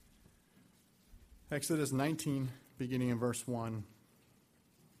Exodus 19, beginning in verse 1.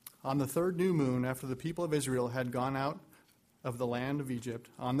 On the third new moon, after the people of Israel had gone out of the land of Egypt,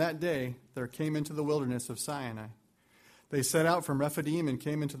 on that day there came into the wilderness of Sinai. They set out from Rephidim and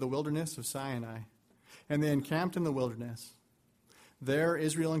came into the wilderness of Sinai, and they encamped in the wilderness. There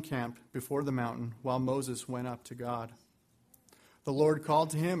Israel encamped before the mountain, while Moses went up to God. The Lord called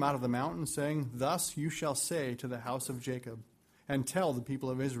to him out of the mountain, saying, "Thus you shall say to the house of Jacob, and tell the people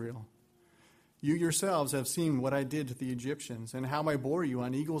of Israel, you yourselves have seen what I did to the Egyptians, and how I bore you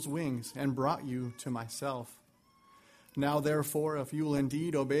on eagle's wings, and brought you to myself. Now therefore, if you will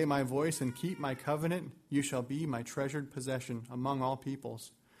indeed obey my voice and keep my covenant, you shall be my treasured possession among all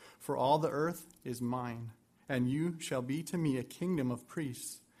peoples. For all the earth is mine, and you shall be to me a kingdom of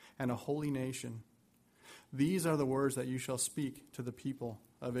priests and a holy nation. These are the words that you shall speak to the people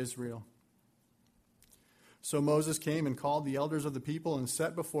of Israel." So Moses came and called the elders of the people and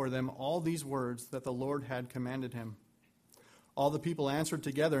set before them all these words that the Lord had commanded him. All the people answered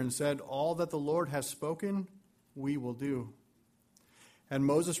together and said, "All that the Lord has spoken, we will do." And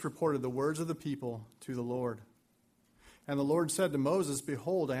Moses reported the words of the people to the Lord. And the Lord said to Moses,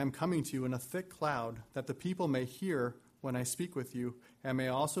 "Behold, I am coming to you in a thick cloud, that the people may hear when I speak with you, and may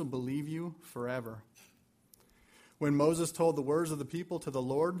also believe you forever." When Moses told the words of the people to the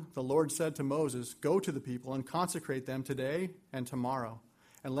Lord said to Moses, "Go to the people and consecrate them today and tomorrow,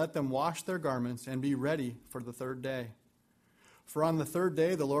 and let them wash their garments and be ready for the third day. For on the third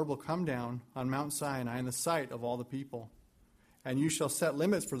day the Lord will come down on Mount Sinai in the sight of all the people. And you shall set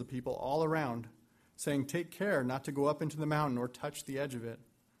limits for the people all around, saying, 'Take care not to go up into the mountain or touch the edge of it.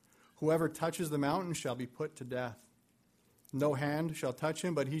 Whoever touches the mountain shall be put to death. No hand shall touch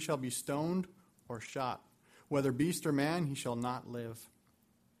him, but he shall be stoned or shot. Whether beast or man, he shall not live.'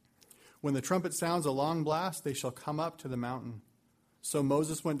 When the trumpet sounds a long blast, they shall come up to the mountain." So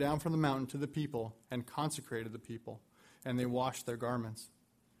Moses went down from the mountain to the people and consecrated the people, and they washed their garments.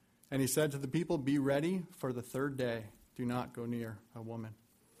 And he said to the people, "Be ready for the third day. Do not go near a woman."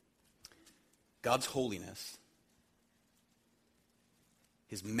 God's holiness,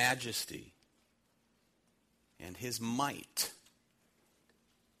 his majesty, and his might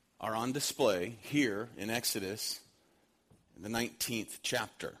are on display here in Exodus, in the 19th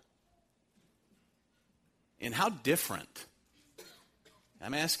chapter. And how different,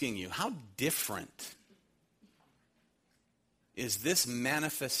 I'm asking you, how different is this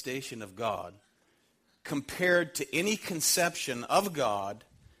manifestation of God compared to any conception of God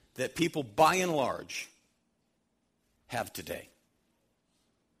that people by and large have today?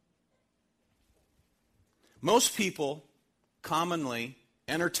 Most people commonly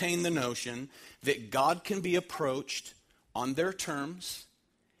entertain the notion that God can be approached on their terms,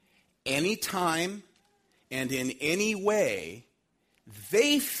 anytime, and in any way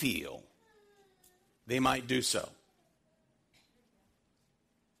they feel they might do so.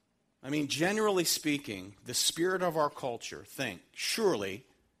 I mean, generally speaking, the spirit of our culture think, surely,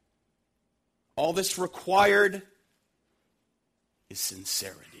 all that's required is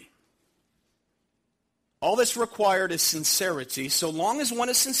sincerity. All that's required is sincerity. So long as one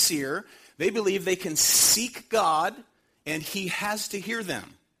is sincere, they believe they can seek God and he has to hear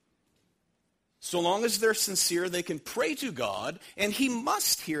them. So long as they're sincere, they can pray to God and he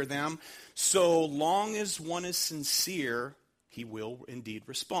must hear them. So long as one is sincere, he will indeed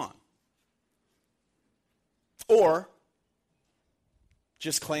respond. Or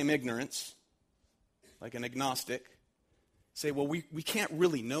just claim ignorance, like an agnostic. Say, well, we can't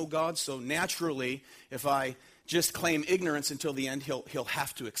really know God, so naturally, if I just claim ignorance until the end, he'll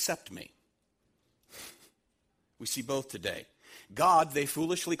have to accept me. We see both today. God, they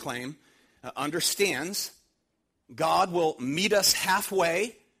foolishly claim, understands. God will meet us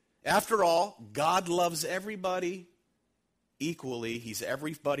halfway. After all, God loves everybody equally. He's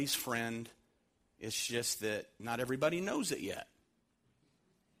everybody's friend. It's just that not everybody knows it yet.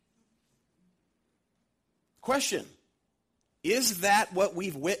 Question. Is that what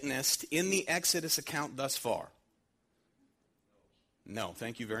we've witnessed in the Exodus account thus far? No,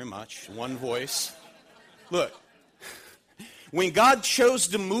 thank you very much. One voice. Look, when God chose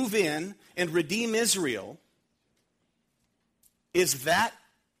to move in and redeem Israel, is that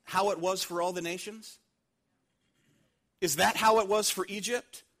how it was for all the nations? Is that how it was for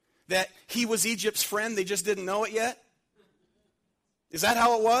Egypt? That he was Egypt's friend, they just didn't know it yet? Is that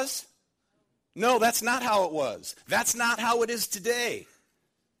how it was? No, that's not how it was. That's not how it is today.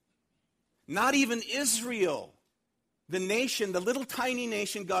 Not even Israel, the nation, the little tiny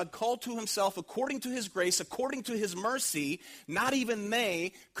nation God called to himself according to his grace, according to his mercy, not even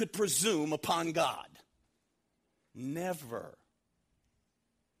they could presume upon God. Never,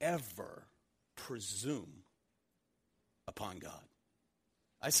 ever presume upon God.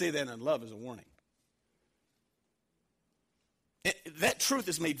 I say that in love as a warning. That truth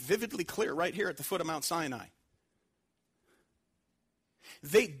is made vividly clear right here at the foot of Mount Sinai.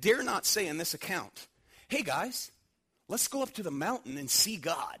 They dare not say in this account, hey guys, let's go up to the mountain and see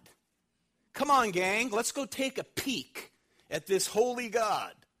God. Come on, gang, let's go take a peek at this holy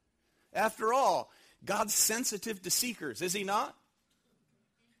God. After all, God's sensitive to seekers, is he not?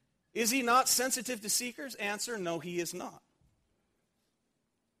 Is he not sensitive to seekers? Answer, no, he is not.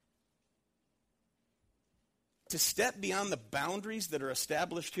 To step beyond the boundaries that are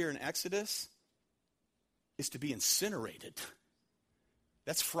established here in Exodus is to be incinerated.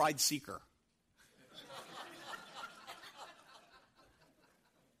 That's fried seeker.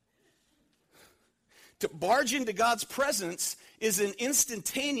 To barge into God's presence is an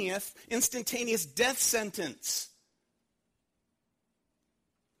instantaneous death sentence.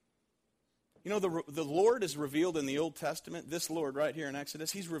 You know, the Lord is revealed in the Old Testament. This Lord right here in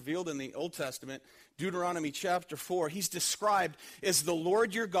Exodus, he's revealed in the Old Testament. Deuteronomy chapter 4, he's described as the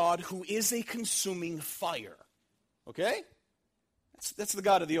Lord your God who is a consuming fire. Okay? That's the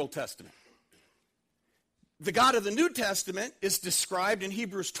God of the Old Testament. The God of the New Testament is described in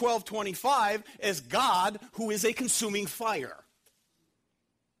Hebrews 12:25 as God who is a consuming fire.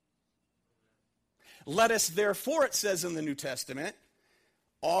 Let us therefore, it says in the New Testament,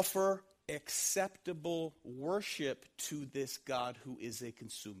 offer acceptable worship to this God who is a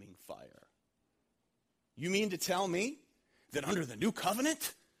consuming fire. You mean to tell me that under the new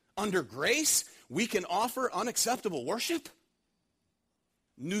covenant, under grace, we can offer unacceptable worship?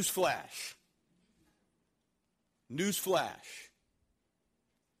 Newsflash. Newsflash.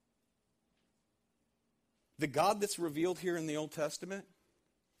 The God that's revealed here in the Old Testament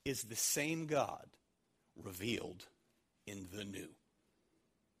is the same God revealed in the New.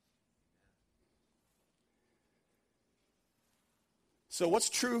 So what's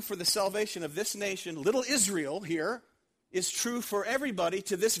true for the salvation of this nation, little Israel here, is true for everybody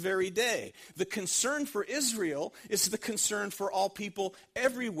to this very day. The concern for Israel is the concern for all people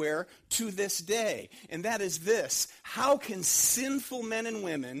everywhere to this day. And that is this: how can sinful men and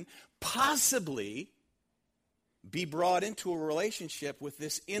women possibly be brought into a relationship with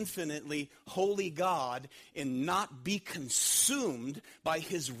this infinitely holy God and not be consumed by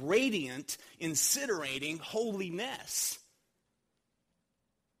his radiant, incinerating holiness?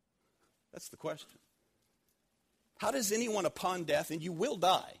 That's the question. How does anyone upon death, and you will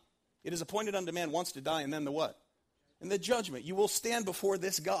die, it is appointed unto man once to die, and then the what? And the judgment. You will stand before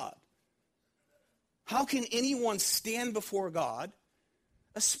this God. How can anyone stand before God,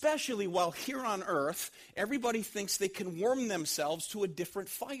 especially while here on earth, everybody thinks they can warm themselves to a different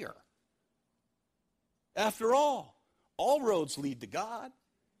fire? After all roads lead to God.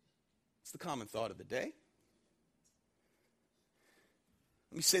 It's the common thought of the day.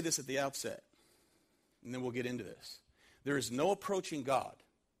 Let me say this at the outset, and then we'll get into this. There is no approaching God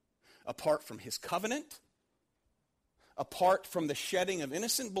apart from his covenant, apart from the shedding of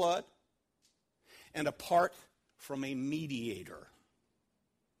innocent blood, and apart from a mediator.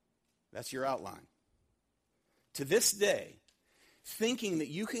 That's your outline. To this day, thinking that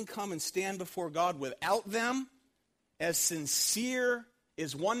you can come and stand before God without them, as sincere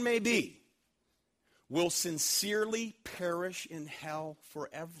as one may be, will sincerely perish in hell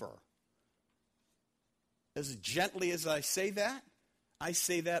forever. As gently as I say that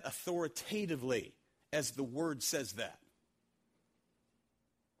authoritatively, as the word says that.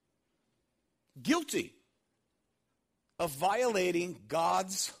 Guilty of violating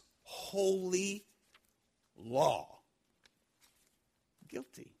God's holy law.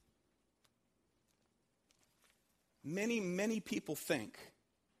 Guilty. Many people think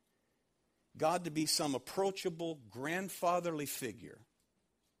God to be some approachable, grandfatherly figure.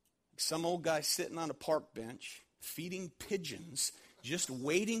 Some old guy sitting on a park bench, feeding pigeons, just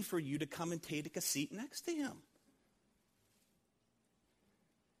waiting for you to come and take a seat next to him.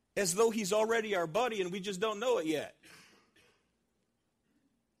 As though he's already our buddy and we just don't know it yet.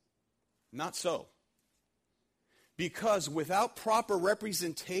 Not so. Because without proper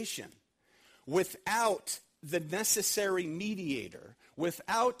representation, without the necessary mediator,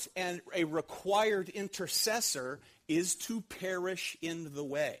 without a required intercessor, is to perish in the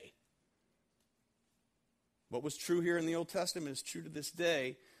way. What was true here in the Old Testament is true to this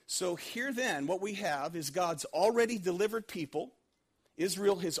day. So here then, what we have is God's already delivered people.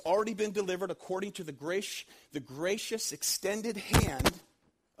 Israel has already been delivered according to the gracious extended hand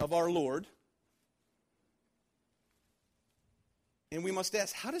of our Lord. And we must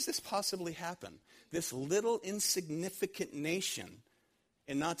ask, how does this possibly happen? This little insignificant nation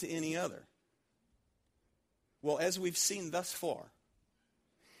and not to any other. Well, as we've seen thus far,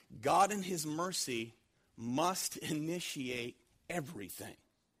 God in his mercy must initiate everything.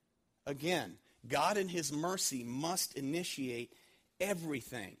 Again, God in his mercy must initiate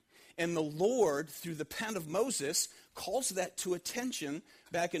everything. And the Lord, through the pen of Moses, calls that to attention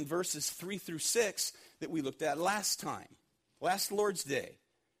back in verses 3 through 6 that we looked at last time, last Lord's Day.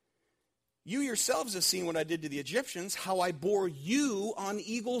 You yourselves have seen what I did to the Egyptians, how I bore you on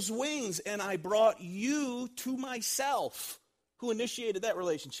eagle's wings, and I brought you to myself. Who initiated that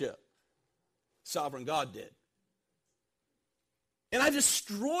relationship? Sovereign God did. And I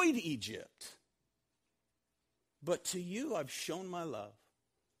destroyed Egypt. But to you I've shown my love.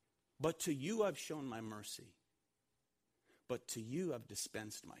 But to you I've shown my mercy. But to you I've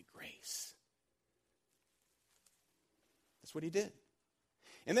dispensed my grace. That's what he did.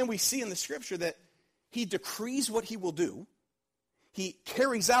 And then we see in the scripture that he decrees what he will do. He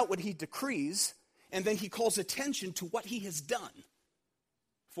carries out what he decrees. And then he calls attention to what he has done.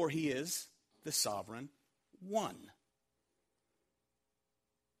 For he is the sovereign one.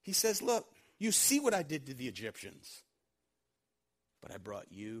 He says, look, you see what I did to the Egyptians, but I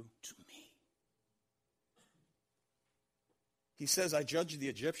brought you to me. He says, I judged the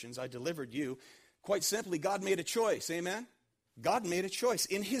Egyptians, I delivered you. Quite simply, God made a choice, amen? God made a choice.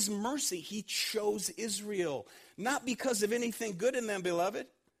 In his mercy, he chose Israel, not because of anything good in them, beloved.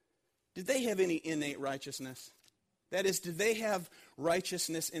 Did they have any innate righteousness? That is, did they have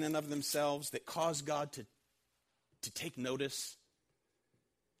righteousness in and of themselves that caused God to take notice?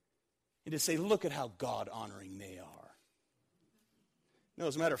 And to say, look at how God-honoring they are. No,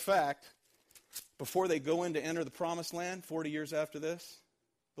 as a matter of fact, before they go in to enter the promised land, 40 years after this,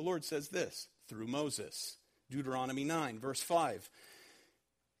 the Lord says this through Moses. Deuteronomy 9, verse 5.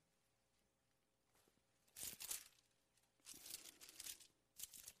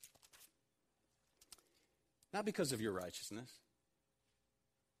 Not because of your righteousness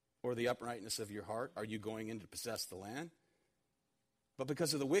or the uprightness of your heart are you going in to possess the land, but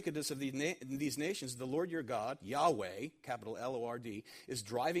because of the wickedness of these nations, the Lord your God, Yahweh, capital L-O-R-D, is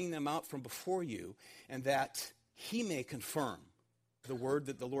driving them out from before you, and that he may confirm the word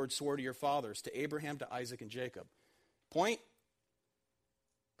that the Lord swore to your fathers, to Abraham, to Isaac, and Jacob. Point,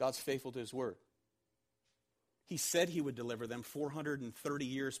 God's faithful to his word. He said he would deliver them 430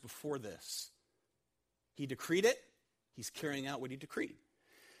 years before this. He decreed it. He's carrying out what he decreed.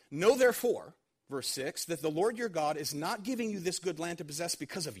 Know therefore, verse 6, that the Lord your God is not giving you this good land to possess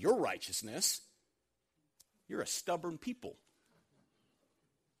because of your righteousness. You're a stubborn people.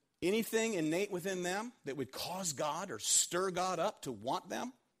 Anything innate within them that would cause God or stir God up to want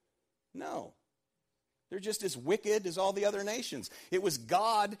them? No. They're just as wicked as all the other nations. It was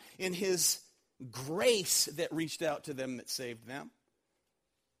God in his grace that reached out to them that saved them.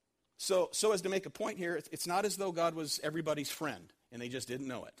 So as to make a point here, it's not as though God was everybody's friend and they just didn't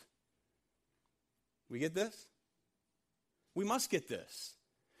know it. We get this? We must get this.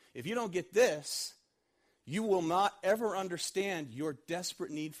 If you don't get this, you will not ever understand your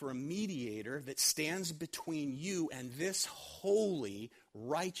desperate need for a mediator that stands between you and this holy,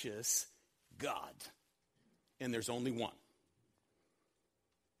 righteous God. And there's only one.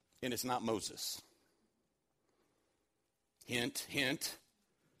 And it's not Moses. Hint, hint.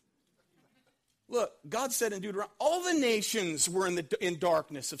 Look, God said in Deuteronomy, all the nations were in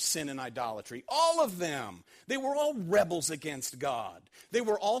darkness of sin and idolatry. All of them. They were all rebels against God. They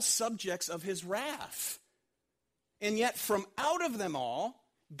were all subjects of his wrath. And yet from out of them all,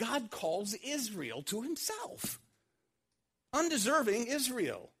 God calls Israel to himself. Undeserving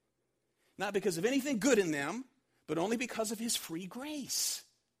Israel. Not because of anything good in them, but only because of his free grace.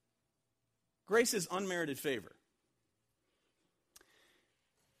 Grace is unmerited favor.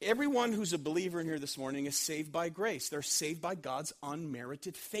 Everyone who's a believer in here this morning is saved by grace. They're saved by God's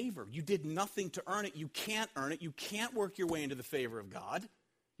unmerited favor. You did nothing to earn it. You can't earn it. You can't work your way into the favor of God.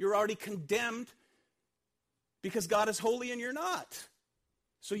 You're already condemned because God is holy and you're not.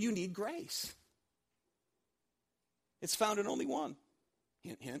 So you need grace. It's found in only one.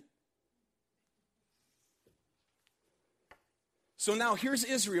 Hint, hint. So now here's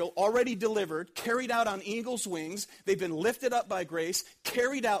Israel, already delivered, carried out on eagle's wings. They've been lifted up by grace,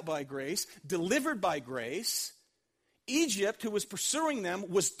 carried out by grace, delivered by grace. Egypt, who was pursuing them,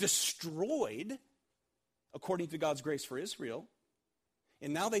 was destroyed according to God's grace for Israel.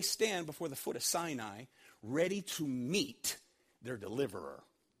 And now they stand before the foot of Sinai, ready to meet their deliverer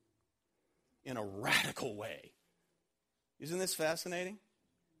in a radical way. Isn't this fascinating?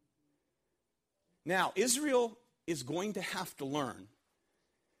 Now, Israel is going to have to learn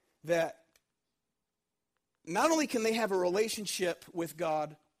that not only can they have a relationship with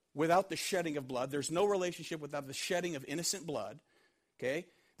God without the shedding of blood. There's no relationship without the shedding of innocent blood. Okay?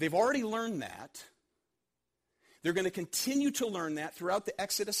 They've already learned that. They're going to continue to learn that throughout the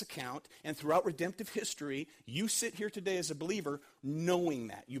Exodus account and throughout redemptive history. You sit here today as a believer knowing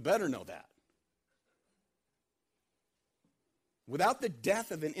that. You better know that. Without the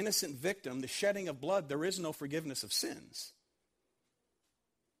death of an innocent victim, the shedding of blood, there is no forgiveness of sins.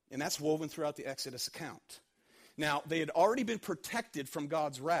 And that's woven throughout the Exodus account. Now, they had already been protected from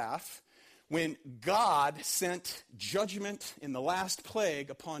God's wrath when God sent judgment in the last plague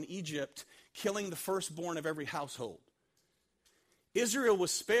upon Egypt, killing the firstborn of every household. Israel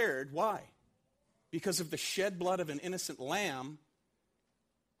was spared. Why? Because of the shed blood of an innocent lamb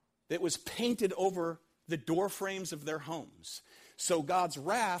that was painted over the door frames of their homes. So God's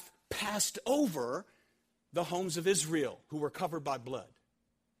wrath passed over the homes of Israel who were covered by blood.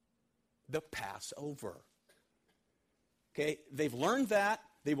 The Passover. Okay, they've learned that.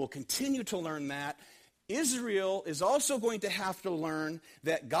 They will continue to learn that. Israel is also going to have to learn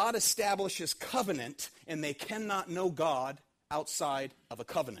that God establishes covenant, and they cannot know God outside of a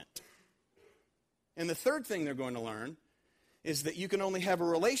covenant. And the third thing they're going to learn is that you can only have a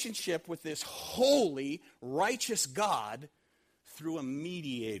relationship with this holy, righteous God through a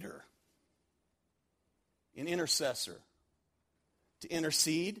mediator, an intercessor. To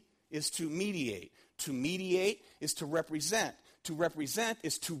intercede is to mediate. To mediate is to represent. To represent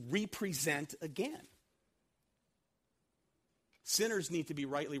is to represent again. Sinners need to be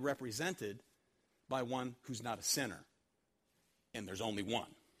rightly represented by one who's not a sinner. And there's only one.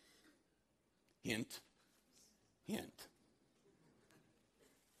 Hint, hint.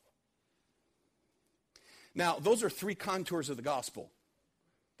 Now, those are three contours of the gospel.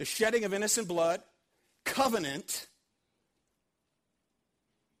 The shedding of innocent blood, covenant,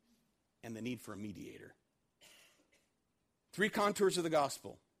 and the need for a mediator. Three contours of the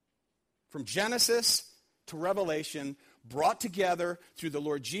gospel. From Genesis to Revelation, brought together through the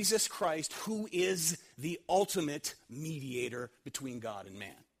Lord Jesus Christ, who is the ultimate mediator between God and man.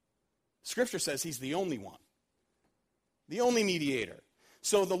 Scripture says he's the only one. The only mediator.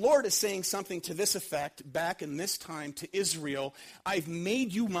 So the Lord is saying something to this effect back in this time to Israel. I've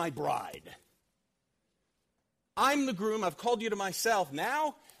made you my bride. I'm the groom. I've called you to myself.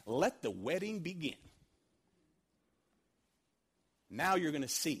 Now, let the wedding begin. Now you're going to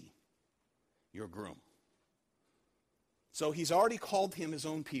see your groom. So he's already called him his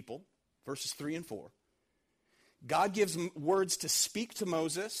own people, verses 3 and 4. God gives words to speak to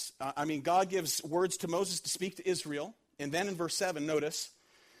Moses. God gives words to Moses to speak to Israel. And then in verse 7, notice,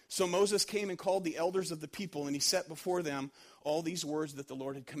 so Moses came and called the elders of the people, and he set before them all these words that the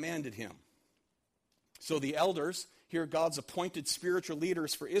Lord had commanded him. So the elders, here God's appointed spiritual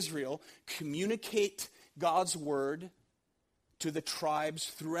leaders for Israel, communicate God's word to the tribes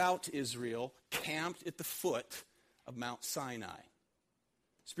throughout Israel, camped at the foot of Mount Sinai.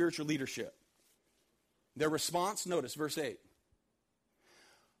 Spiritual leadership. Their response, notice verse 8.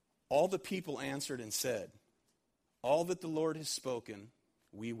 All the people answered and said, all that the Lord has spoken,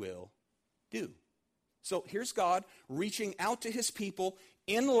 we will do. So here's God reaching out to his people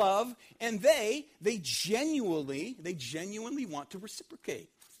in love, and they genuinely want to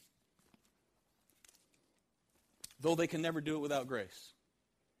reciprocate. Though they can never do it without grace.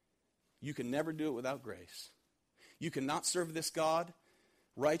 You can never do it without grace. You cannot serve this God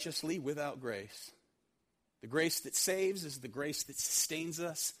righteously without grace. The grace that saves is the grace that sustains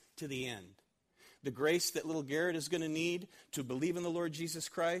us to the end. The grace that little Garrett is going to need to believe in the Lord Jesus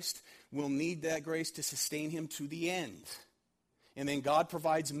Christ will need that grace to sustain him to the end. And then God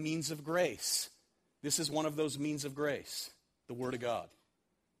provides means of grace. This is one of those means of grace, the Word of God.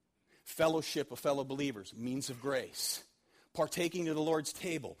 Fellowship of fellow believers, means of grace. Partaking of the Lord's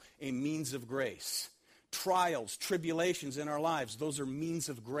table, a means of grace. Trials, tribulations in our lives, those are means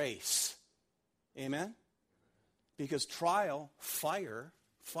of grace. Amen? Because fiery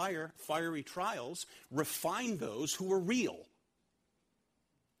trials refine those who are real.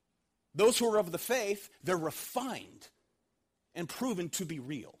 Those who are of the faith, they're refined and proven to be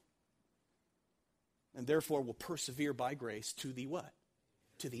real. And therefore will persevere by grace to the what?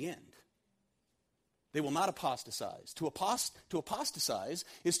 To the end. They will not apostatize. To apostatize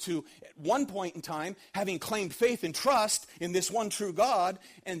is to, at one point in time, having claimed faith and trust in this one true God,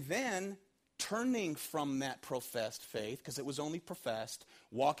 and then turning from that professed faith, because it was only professed,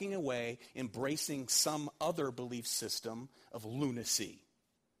 walking away, embracing some other belief system of lunacy.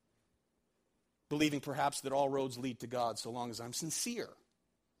 Believing perhaps that all roads lead to God so long as I'm sincere.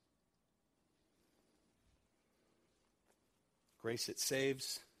 Grace that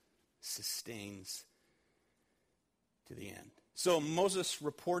saves, sustains to the end. So Moses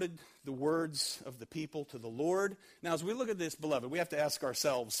reported the words of the people to the Lord. Now, as we look at this, beloved, we have to ask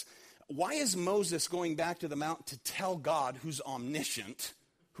ourselves, why is Moses going back to the mountain to tell God, who's omniscient,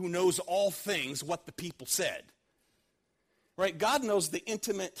 who knows all things, what the people said? Right? God knows the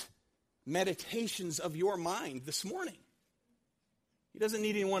intimate meditations of your mind this morning. He doesn't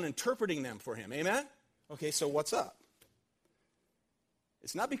need anyone interpreting them for him. Amen? Okay, so what's up?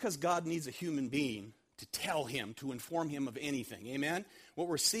 It's not because God needs a human being to tell him, to inform him of anything. Amen? What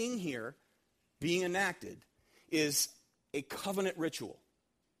we're seeing here being enacted is a covenant ritual.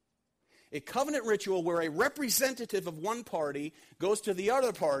 A covenant ritual where a representative of one party goes to the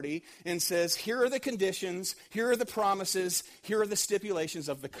other party and says, here are the conditions, here are the promises, here are the stipulations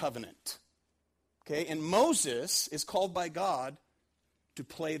of the covenant. Okay? And Moses is called by God to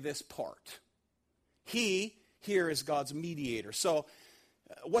play this part. He here is God's mediator. So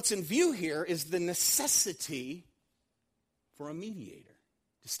what's in view here is the necessity for a mediator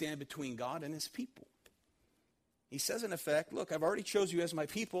to stand between God and his people. He says, in effect, look, I've already chose you as my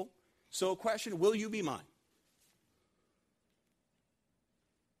people. So a question, will you be mine?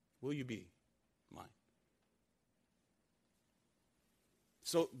 Will you be mine?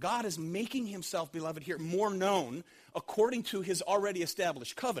 So God is making himself, beloved, here more known according to his already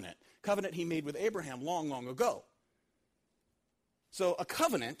established covenant. Covenant he made with Abraham long, long ago. So a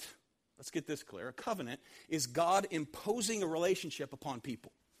covenant, let's get this clear, a covenant is God imposing a relationship upon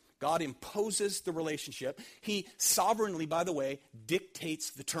people. God imposes the relationship. He sovereignly, by the way,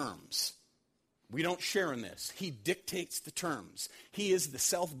 dictates the terms. We don't share in this. He dictates the terms. He is the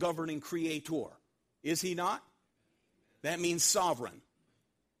self-governing creator. Is he not? That means sovereign.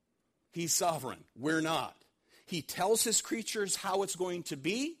 He's sovereign. We're not. He tells his creatures how it's going to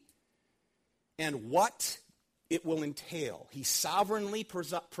be and what it will entail. He sovereignly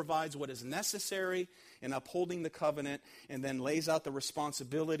provides what is necessary in upholding the covenant and then lays out the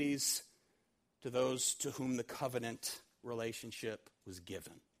responsibilities to those to whom the covenant relationship was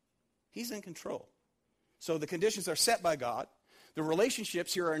given. He's in control. So the conditions are set by God. The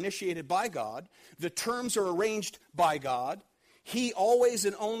relationships here are initiated by God. The terms are arranged by God. He always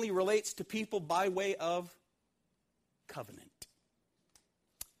and only relates to people by way of covenant.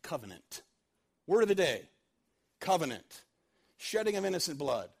 Covenant. Word of the day. Covenant. Shedding of innocent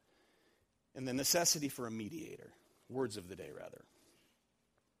blood. And the necessity for a mediator. Words of the day, rather.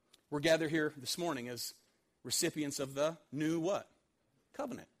 We're gathered here this morning as recipients of the new what?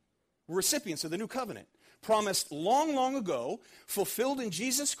 Covenant. We're recipients of the new covenant. Promised long, long ago, fulfilled in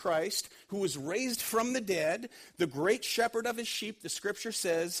Jesus Christ, who was raised from the dead, the great shepherd of his sheep, the scripture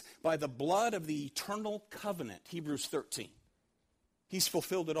says, by the blood of the eternal covenant, Hebrews 13. He's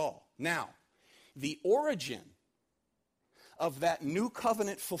fulfilled it all. Now, the origin of that new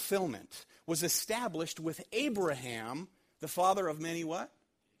covenant fulfillment was established with Abraham, the father of many what?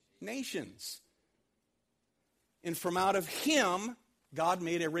 Nations. And from out of him, God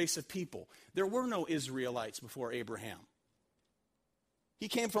made a race of people. There were no Israelites before Abraham. He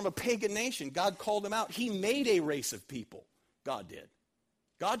came from a pagan nation. God called him out. He made a race of people. God did.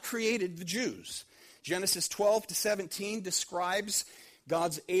 God created the Jews. Genesis 12 to 17 describes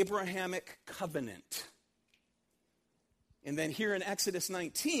God's Abrahamic covenant. And then here in Exodus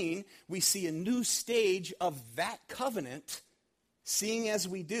 19, we see a new stage of that covenant, seeing as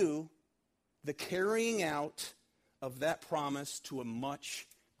we do the carrying out of that promise to a much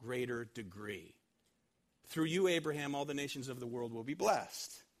greater degree. Through you, Abraham, all the nations of the world will be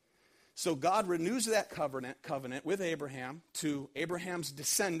blessed. So God renews that covenant with Abraham to Abraham's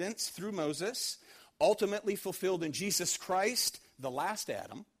descendants through Moses, ultimately fulfilled in Jesus Christ, the last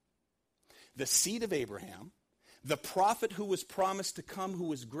Adam, the seed of Abraham, the prophet who was promised to come, who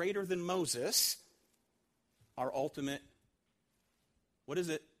was greater than Moses, our ultimate, what is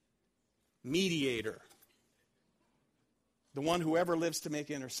it? Mediator. The one who ever lives to make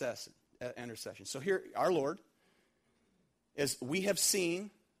intercession. So here, our Lord, as we have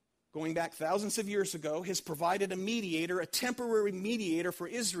seen, going back thousands of years ago, has provided a mediator, a temporary mediator for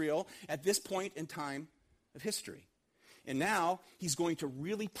Israel at this point in time of history. And now, he's going to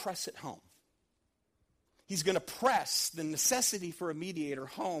really press it home. He's going to press the necessity for a mediator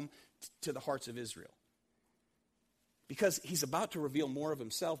home to the hearts of Israel. Because he's about to reveal more of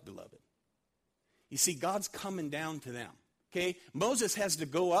himself, beloved. You see, God's coming down to them. Okay, Moses has to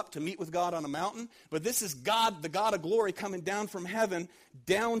go up to meet with God on a mountain, but this is God, the God of glory, coming down from heaven,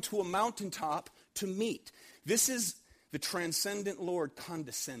 down to a mountaintop to meet. This is the transcendent Lord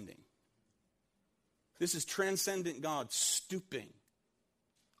condescending. This is transcendent God stooping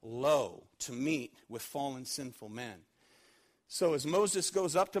low to meet with fallen sinful men. So as Moses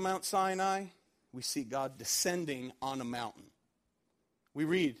goes up to Mount Sinai, we see God descending on a mountain. We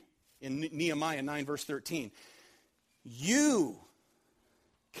read in Nehemiah 9, verse 13, you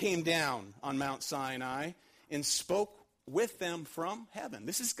came down on Mount Sinai and spoke with them from heaven.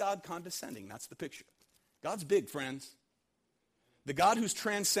 This is God condescending. That's the picture. God's big, friends. The God who's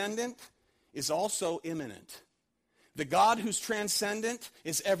transcendent is also immanent. The God who's transcendent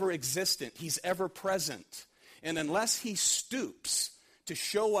is ever existent. He's ever present. And unless he stoops to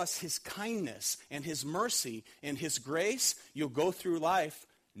show us his kindness and his mercy and his grace, you'll go through life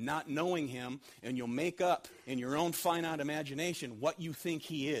not knowing him, and you'll make up in your own finite imagination what you think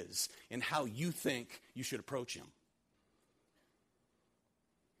he is and how you think you should approach him.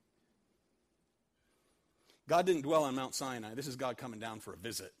 God didn't dwell on Mount Sinai. This is God coming down for a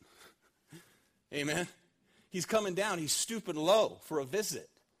visit. Amen? He's coming down. He's stooping low for a visit.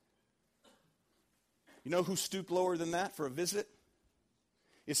 You know who stooped lower than that for a visit?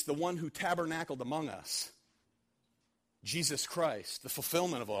 It's the one who tabernacled among us. Jesus Christ, the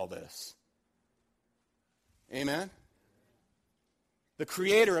fulfillment of all this. Amen? The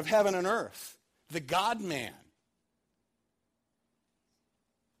creator of heaven and earth, the God-man,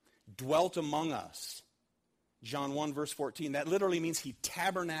 dwelt among us. John 1, verse 14. That literally means he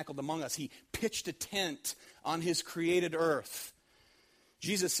tabernacled among us. He pitched a tent on his created earth.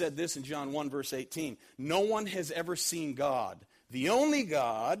 Jesus said this in John 1, verse 18. No one has ever seen God. The only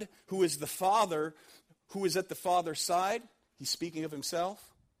God who is the Father, who is at the Father's side, he's speaking of himself,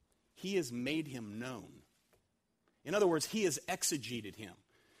 he has made him known. In other words, he has exegeted him.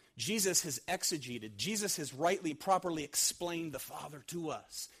 Jesus has exegeted. Jesus has rightly, properly explained the Father to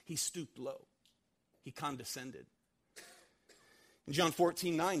us. He stooped low. He condescended. In John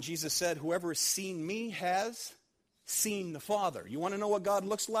 14:9, Jesus said, whoever has seen me has seen the Father. You want to know what God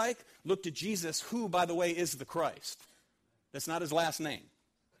looks like? Look to Jesus, who, by the way, is the Christ. That's not his last name.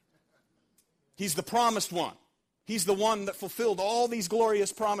 He's the promised one. He's the one that fulfilled all these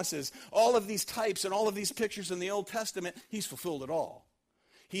glorious promises, all of these types and all of these pictures in the Old Testament. He's fulfilled it all.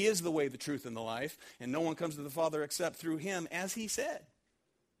 He is the way, the truth, and the life, and no one comes to the Father except through him, as he said.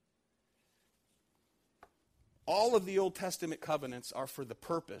 All of the Old Testament covenants are for the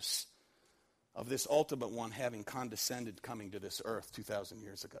purpose of this ultimate one having condescended, coming to this earth 2,000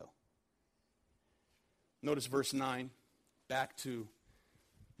 years ago. Notice verse 9, back to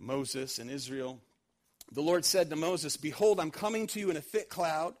Moses and Israel. The Lord said to Moses, behold, I'm coming to you in a thick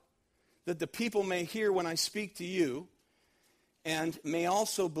cloud, that the people may hear when I speak to you, and may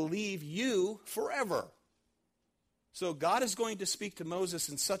also believe you forever. So God is going to speak to Moses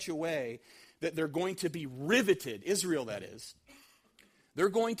in such a way that they're going to be riveted, Israel that is, they're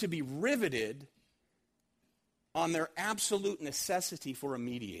going to be riveted on their absolute necessity for a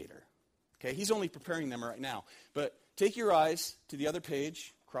mediator. Okay, he's only preparing them right now. But take your eyes to the other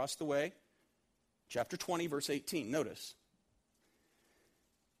page, across the way, chapter 20, verse 18. Notice.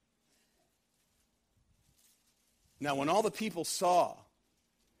 Now, when all the people saw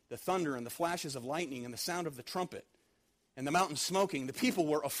the thunder and the flashes of lightning and the sound of the trumpet and the mountain smoking, the people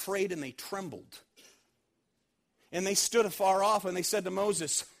were afraid and they trembled. And they stood afar off and they said to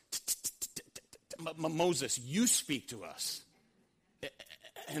Moses, Moses, you speak to us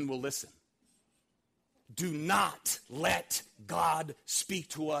and we'll listen. Do not let God speak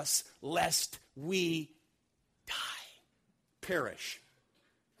to us lest we die, perish.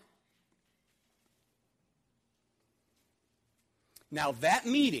 Now that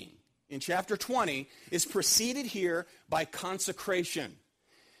meeting in chapter 20 is preceded here by consecration.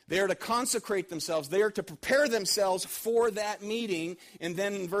 They are to consecrate themselves. They are to prepare themselves for that meeting. And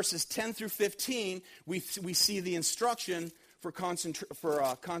then in verses 10 through 15, we see the instruction for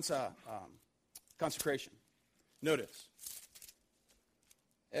consecration. Notice.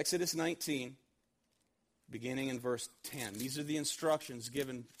 Exodus 19, beginning in verse 10. These are the instructions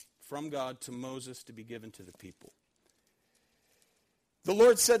given from God to Moses to be given to the people. The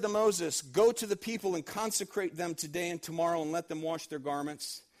Lord said to Moses, go to the people and consecrate them today and tomorrow and let them wash their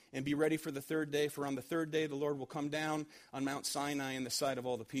garments and be ready for the third day. For on the third day the Lord will come down on Mount Sinai in the sight of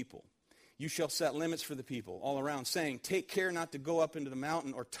all the people. You shall set limits for the people all around, saying, take care not to go up into the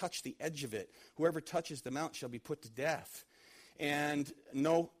mountain or touch the edge of it. Whoever touches the mount shall be put to death, and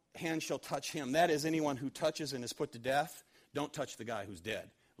no hand shall touch him. That is, anyone who touches and is put to death, don't touch the guy who's dead.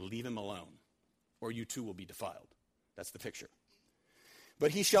 Leave him alone, or you too will be defiled. That's the picture. But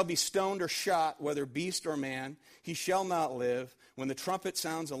he shall be stoned or shot, whether beast or man. He shall not live. When the trumpet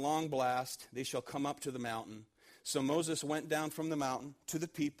sounds a long blast, they shall come up to the mountain. So Moses went down from the mountain to the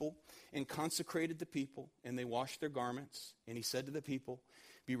people and consecrated the people, and they washed their garments. And he said to the people,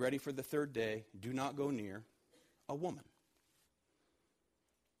 be ready for the third day. Do not go near a woman.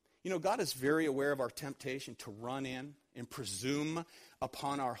 You know, God is very aware of our temptation to run in and presume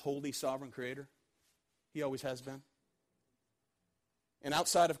upon our holy, sovereign Creator. He always has been. And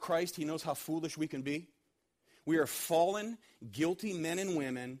outside of Christ, he knows how foolish we can be. We are fallen, guilty men and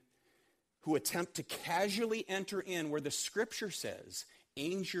women who attempt to casually enter in where the Scripture says,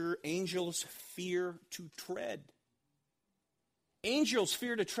 angels fear to tread. Angels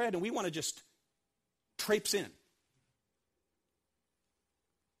fear to tread, and we want to just traipse in.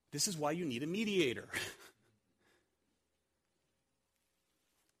 This is why you need a mediator.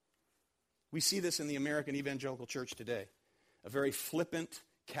 We see this in the American evangelical church today. A very flippant,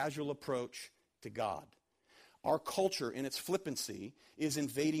 casual approach to God. Our culture, in its flippancy, is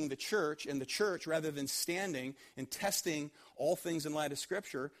invading the church, and the church, rather than standing and testing all things in light of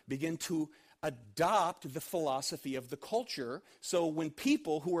Scripture, begin to adopt the philosophy of the culture. So when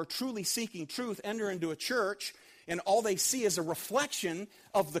people who are truly seeking truth enter into a church, and all they see is a reflection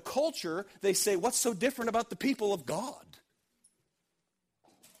of the culture, they say, what's so different about the people of God?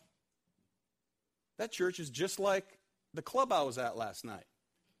 That church is just like the club I was at last night,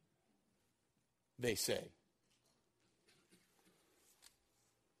 they say.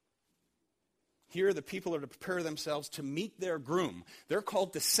 Here, the people are to prepare themselves to meet their groom. They're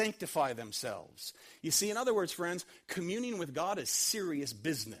called to sanctify themselves. You see, in other words, friends, communing with God is serious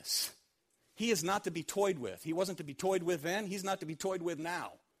business. He is not to be toyed with. He wasn't to be toyed with then. He's not to be toyed with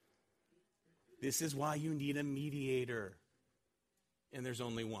now. This is why you need a mediator. And there's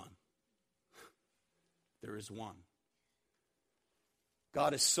only one. There is one.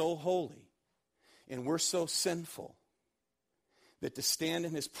 God is so holy, and we're so sinful, that to stand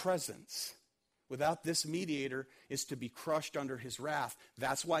in his presence without this mediator is to be crushed under his wrath.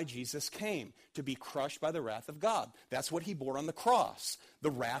 That's why Jesus came, to be crushed by the wrath of God. That's what he bore on the cross,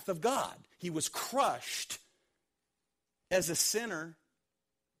 the wrath of God. He was crushed as a sinner,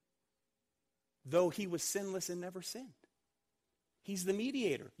 though he was sinless and never sinned. He's the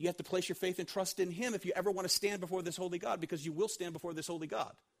mediator. You have to place your faith and trust in him if you ever want to stand before this holy God, because you will stand before this holy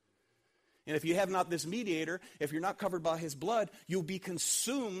God. And if you have not this mediator, if you're not covered by his blood, you'll be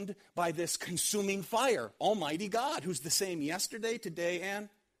consumed by this consuming fire. Almighty God, who's the same yesterday, today, and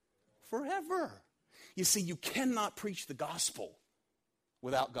forever. You see, you cannot preach the gospel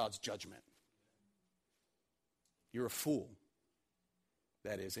without God's judgment. You're a fool.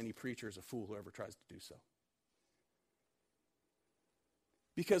 That is, any preacher is a fool who ever tries to do so.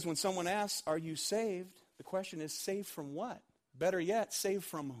 Because when someone asks, are you saved? The question is, saved from what? Better yet, saved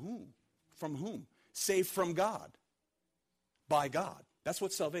from whom? From whom? Saved from God. By God. That's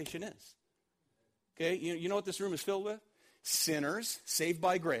what salvation is. Okay, you know what this room is filled with? Sinners saved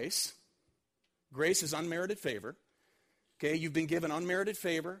by grace. Grace is unmerited favor. Okay, you've been given unmerited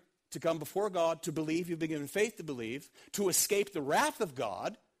favor to come before God, to believe. You've been given faith to believe, to escape the wrath of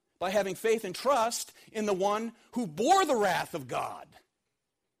God by having faith and trust in the one who bore the wrath of God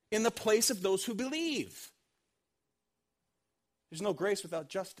in the place of those who believe. There's no grace without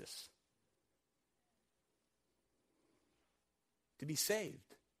justice. To be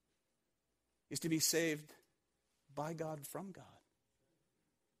saved is to be saved by God, from God.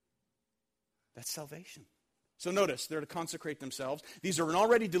 That's salvation. So notice, they're to consecrate themselves. These are an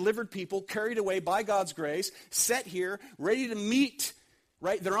already delivered people, carried away by God's grace, set here, ready to meet,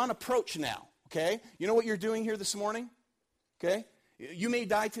 right? They're on approach now, okay? You know what you're doing here this morning? Okay? You may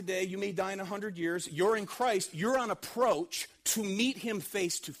die today, you may die in 100 years. You're in Christ. You're on approach to meet him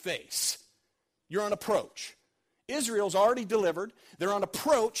face to face. You're on approach. Israel's already delivered. They're on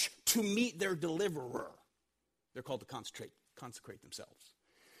approach to meet their deliverer. They're called to consecrate themselves.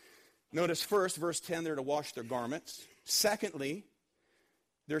 Notice first, verse 10, they're to wash their garments. Secondly,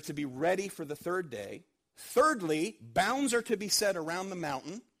 they're to be ready for the third day. Thirdly, bounds are to be set around the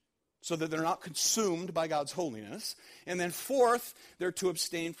mountain so that they're not consumed by God's holiness. And then fourth, they're to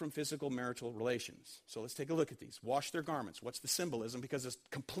abstain from physical marital relations. So let's take a look at these. Wash their garments. What's the symbolism? Because it's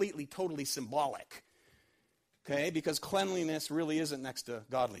completely, totally symbolic. Okay? Because cleanliness really isn't next to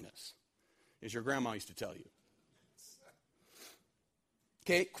godliness, as your grandma used to tell you.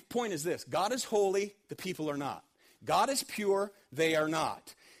 Okay? Point is this. God is holy, the people are not. God is pure, they are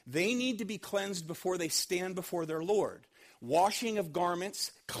not. They need to be cleansed before they stand before their Lord. Washing of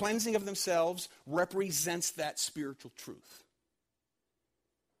garments, cleansing of themselves represents that spiritual truth.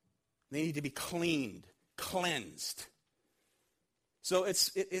 They need to be cleaned, cleansed. So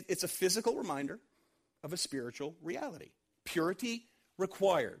it's a physical reminder of a spiritual reality. Purity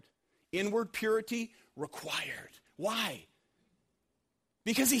required. Inward purity required. Why?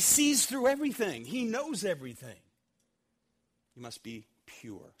 Because he sees through everything. He knows everything. You must be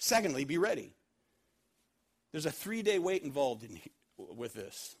pure. Secondly, be ready. There's a 3-day wait involved with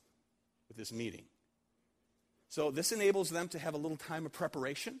this. with this meeting. So this enables them to have a little time of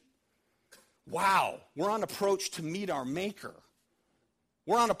preparation. Wow, we're on approach to meet our Maker.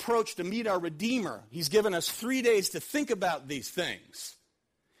 We're on approach to meet our Redeemer. He's given us 3 days to think about these things.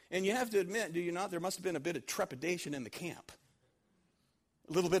 And you have to admit, do you not, there must have been a bit of trepidation in the camp.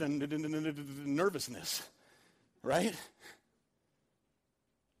 A little bit of nervousness, right?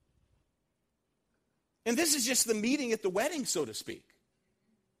 And this is just the meeting at the wedding, so to speak.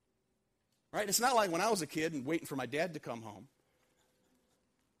 Right? It's not like when I was a kid and waiting for my dad to come home.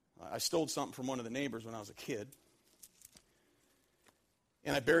 I stole something from one of the neighbors when I was a kid.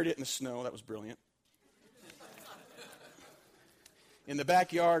 And I buried it in the snow. That was brilliant. In the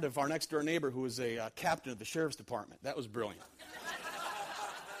backyard of our next door neighbor who was a captain of the sheriff's department. That was brilliant.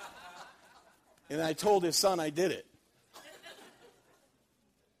 And I told his son I did it.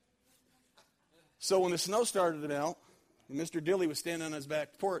 So when the snow started to melt, and Mr. Dilly was standing on his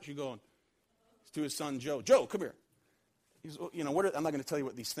back porch, he going to his son Joe, "Joe, come here." He's, I'm not going to tell you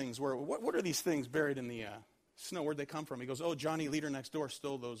what these things were. What are these things buried in the snow? Where'd they come from? He goes, "Oh, Johnny Leader next door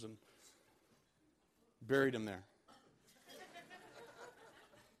stole those and buried them there."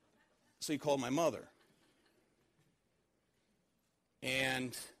 So he called my mother.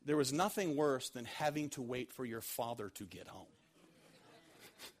 And there was nothing worse than having to wait for your father to get home.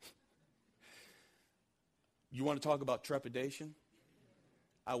 You want to talk about trepidation?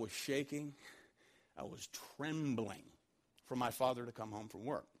 I was shaking. I was trembling for my father to come home from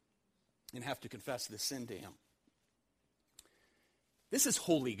work and have to confess this sin to him. This is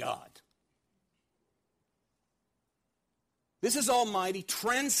holy God. This is almighty,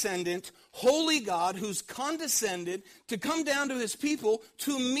 transcendent, holy God who's condescended to come down to his people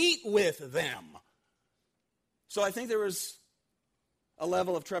to meet with them. So I think there was a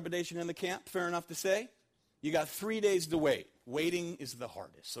level of trepidation in the camp, fair enough to say. You got 3 days to wait. Waiting is the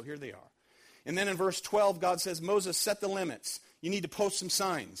hardest. So here they are. And then in verse 12, God says, Moses, set the limits. You need to post some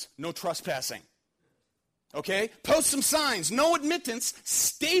signs. No trespassing. Okay? Post some signs. No admittance.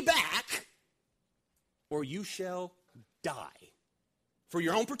 Stay back, or you shall die. For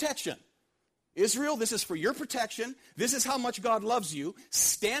your own protection. Israel, this is for your protection. This is how much God loves you.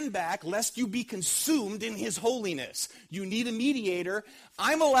 Stand back lest you be consumed in his holiness. You need a mediator.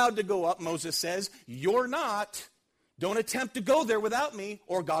 I'm allowed to go up, Moses says. You're not. Don't attempt to go there without me,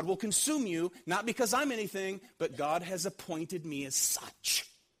 or God will consume you, not because I'm anything, but God has appointed me as such.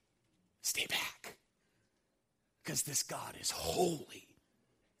 Stay back. Because this God is holy.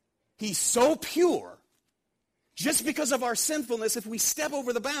 He's so pure. Just because of our sinfulness, if we step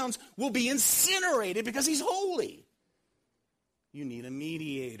over the bounds, we'll be incinerated because he's holy. You need a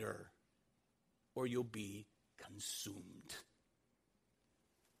mediator, or you'll be consumed.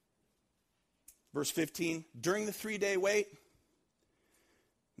 Verse 15, during the 3-day wait,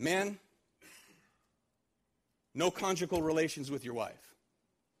 men, no conjugal relations with your wife.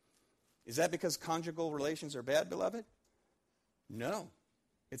 Is that because conjugal relations are bad, beloved? No.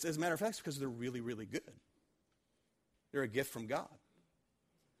 It's, as a matter of fact, it's because they're really, really good. They're a gift from God.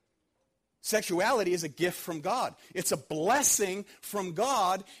 Sexuality is a gift from God. It's a blessing from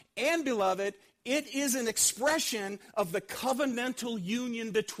God. And, beloved, it is an expression of the covenantal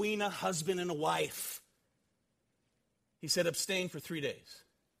union between a husband and a wife. He said, abstain for 3 days.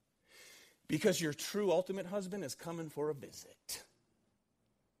 Because your true ultimate husband is coming for a visit.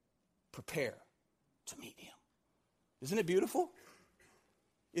 Prepare to meet him. Isn't it beautiful?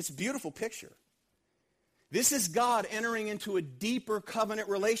 It's a beautiful picture. This is God entering into a deeper covenant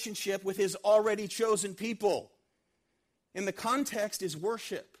relationship with his already chosen people. And the context is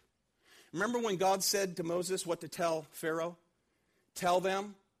worship. Remember when God said to Moses what to tell Pharaoh? Tell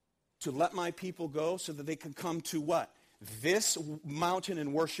them to let my people go so that they can come to what? This mountain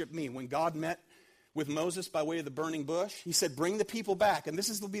and worship me. When God met with Moses by way of the burning bush, he said, bring the people back. And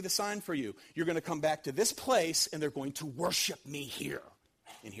this will be the sign for you. You're going to come back to this place and they're going to worship me here.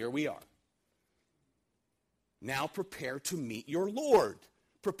 And here we are. Now prepare to meet your Lord.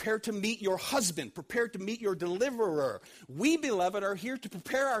 Prepare to meet your husband. Prepare to meet your deliverer. We, beloved, are here to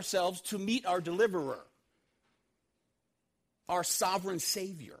prepare ourselves to meet our deliverer, our sovereign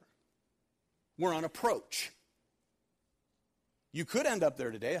Savior. We're on approach. You could end up there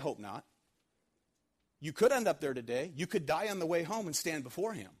today. I hope not. You could end up there today. You could die on the way home and stand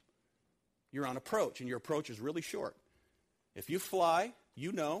before him. You're on approach, and your approach is really short. If you fly,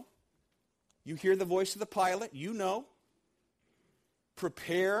 you know. You hear the voice of the pilot, you know.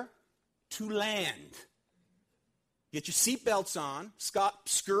 Prepare to land. Get your seatbelts on. Stop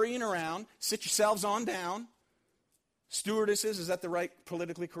scurrying around. Sit yourselves on down. Stewardesses, is that the right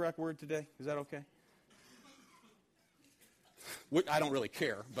politically correct word today? Is that okay? I don't really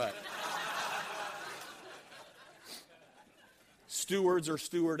care, but stewards or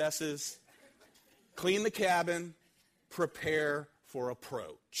stewardesses, clean the cabin, prepare for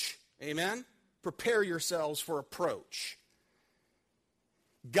approach. Amen? Prepare yourselves for approach.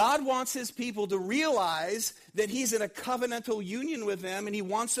 God wants his people to realize that he's in a covenantal union with them, and he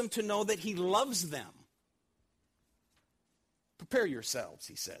wants them to know that he loves them. Prepare yourselves,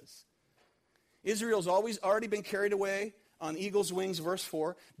 he says. Israel's already been carried away on eagle's wings, verse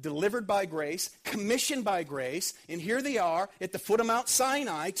 4, delivered by grace, commissioned by grace, and here they are at the foot of Mount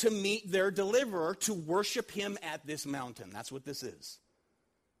Sinai to meet their deliverer, to worship him at this mountain. That's what this is.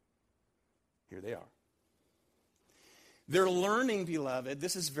 Here they are. They're learning, beloved,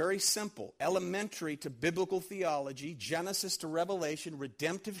 this is very simple, elementary to biblical theology, Genesis to Revelation,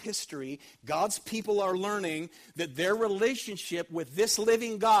 redemptive history. God's people are learning that their relationship with this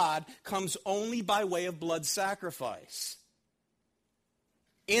living God comes only by way of blood sacrifice.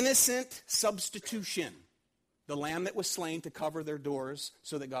 Innocent substitution, the lamb that was slain to cover their doors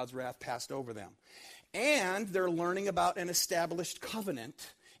so that God's wrath passed over them. And they're learning about an established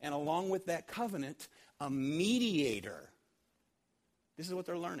covenant, and along with that covenant, a mediator. This is what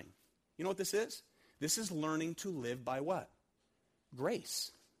they're learning. You know what this is? This is learning to live by what?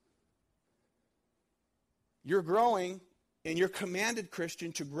 Grace. You're growing, and you're commanded,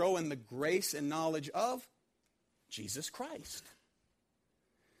 Christian, to grow in the grace and knowledge of Jesus Christ.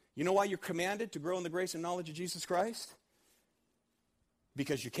 You know why you're commanded to grow in the grace and knowledge of Jesus Christ?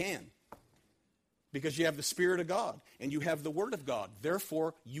 Because you can. Because you have the Spirit of God, and you have the Word of God.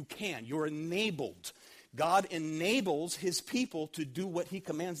 Therefore, you can. You're enabled. God enables his people to do what he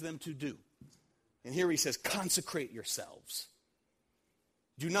commands them to do. And here he says, consecrate yourselves.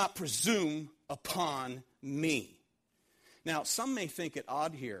 Do not presume upon me. Now, some may think it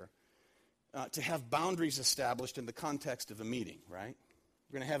odd here to have boundaries established in the context of a meeting, right?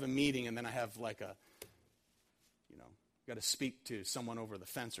 We're going to have a meeting, and then I have like a, got to speak to someone over the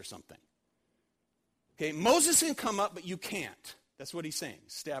fence or something. Okay, Moses can come up, but you can't. That's what he's saying,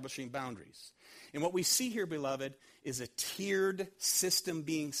 establishing boundaries. And what we see here, beloved, is a tiered system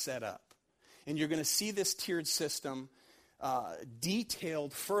being set up. And you're going to see this tiered system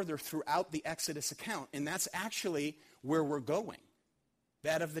detailed further throughout the Exodus account. And that's actually where we're going,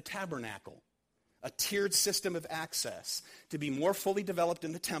 that of the tabernacle. A tiered system of access to be more fully developed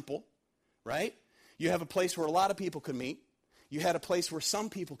in the temple, right? You have a place where a lot of people could meet. You had a place where some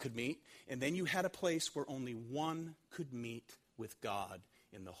people could meet. And then you had a place where only one could meet with God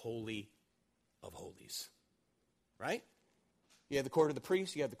in the Holy of Holies. Right? You had the court of the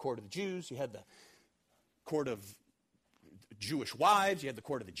priests, you had the court of the Jews, you had the court of Jewish wives, you had the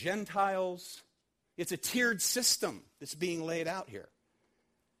court of the Gentiles. It's a tiered system that's being laid out here.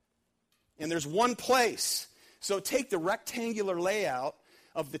 And there's one place. So take the rectangular layout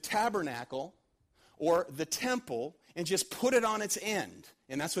of the tabernacle or the temple and just put it on its end.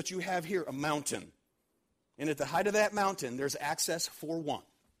 And that's what you have here, a mountain. And at the height of that mountain, there's access for one.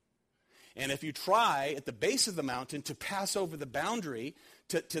 And if you try at the base of the mountain to pass over the boundary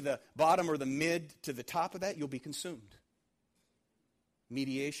to the bottom or the mid to the top of that, you'll be consumed.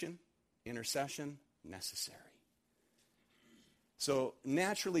 Mediation, intercession, necessary. So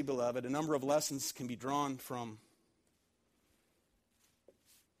naturally, beloved, a number of lessons can be drawn from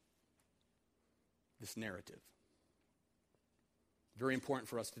this narrative. Very important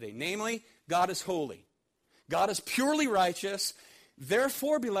for us today. Namely, God is holy. God is purely righteous.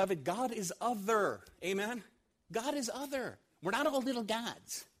 Therefore, beloved, God is other. Amen? God is other. We're not all little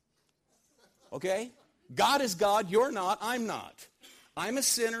gods. Okay? God is God. You're not. I'm not. I'm a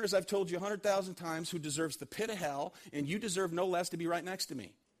sinner, as I've told you 100,000 times, who deserves the pit of hell, and you deserve no less to be right next to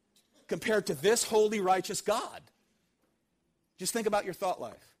me compared to this holy, righteous God. Just think about your thought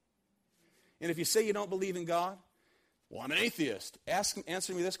life. And if you say you don't believe in God, well, I'm an atheist.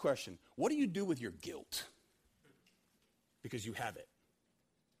 Answer me this question. What do you do with your guilt? Because you have it.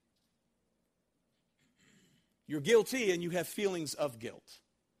 You're guilty and you have feelings of guilt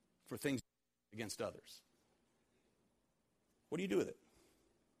for things against others. What do you do with it?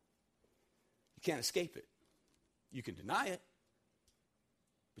 You can't escape it. You can deny it,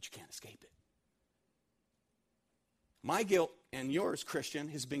 but you can't escape it. My guilt and yours, Christian,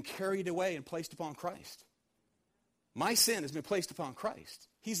 has been carried away and placed upon Christ. My sin has been placed upon Christ.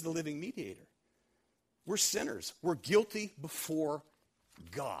 He's the living mediator. We're sinners. We're guilty before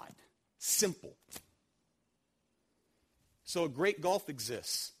God. Simple. So a great gulf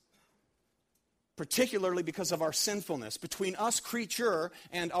exists, particularly because of our sinfulness, between us, creature,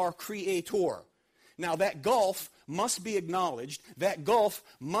 and our Creator. Now that gulf must be acknowledged. That gulf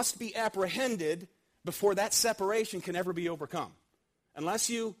must be apprehended before that separation can ever be overcome. Unless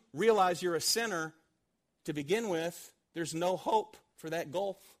you realize you're a sinner to begin with, There's no hope for that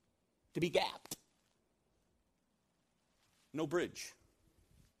gulf to be gapped. No bridge.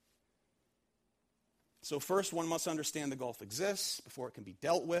 So first, one must understand the gulf exists before it can be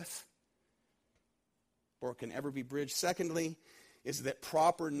dealt with, or it can ever be bridged. Secondly, is that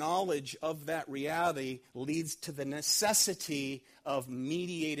proper knowledge of that reality leads to the necessity of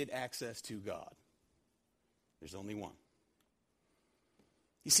mediated access to God. There's only one.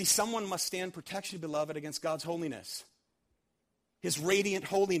 You see, someone must stand protection, beloved, against God's holiness, his radiant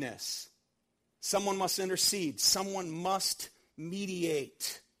holiness. Someone must intercede. Someone must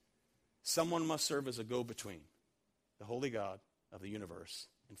mediate. Someone must serve as a go-between, the holy God of the universe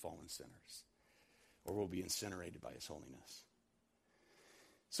and fallen sinners, or will be incinerated by his holiness.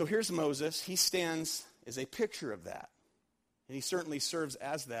 So here's Moses. He stands as a picture of that, and he certainly serves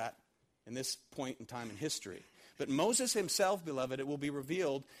as that in this point in time in history. But Moses himself, beloved, it will be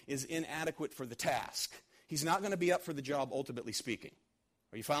revealed, is inadequate for the task. He's not going to be up for the job, ultimately speaking.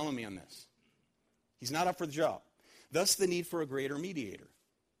 Are you following me on this? He's not up for the job. Thus the need for a greater mediator.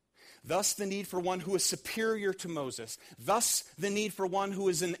 Thus the need for one who is superior to Moses. Thus the need for one who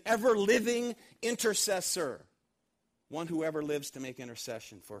is an ever-living intercessor. One who ever lives to make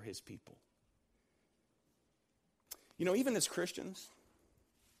intercession for his people. You know, even as Christians,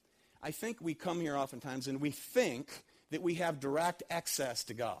 I think we come here oftentimes and we think that we have direct access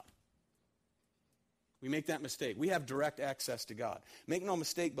to God. We make that mistake. We have direct access to God. Make no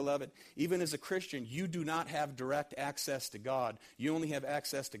mistake, beloved, even as a Christian, you do not have direct access to God. You only have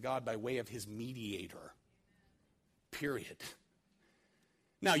access to God by way of his mediator. Period.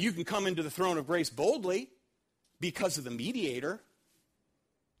 Now, you can come into the throne of grace boldly because of the mediator,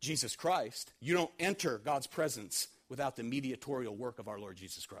 Jesus Christ. You don't enter God's presence without the mediatorial work of our Lord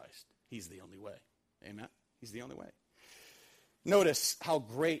Jesus Christ. He's the only way. Amen? He's the only way. Notice how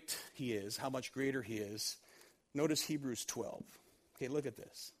great he is, how much greater he is. Notice Hebrews 12. Okay, look at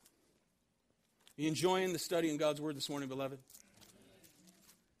this. Are you enjoying the study in God's Word this morning, beloved?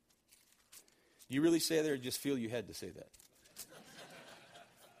 Do you really say that or just feel you had to say that?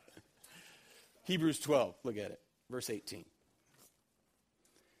 Hebrews 12, look at it. Verse 18.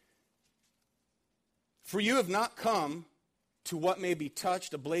 For you have not come to what may be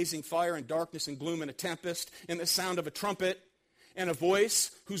touched, a blazing fire and darkness and gloom and a tempest and the sound of a trumpet and a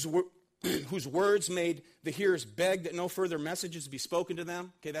voice whose words made the hearers beg that no further messages be spoken to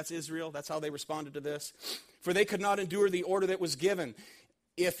them. Okay, that's Israel. That's how they responded to this. For they could not endure the order that was given.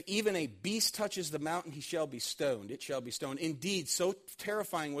 If even a beast touches the mountain, he shall be stoned. It shall be stoned. Indeed, so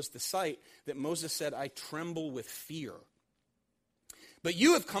terrifying was the sight that Moses said, I tremble with fear. But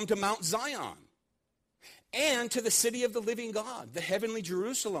you have come to Mount Zion, and to the city of the living God, the heavenly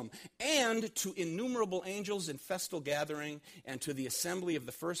Jerusalem, and to innumerable angels in festal gathering, and to the assembly of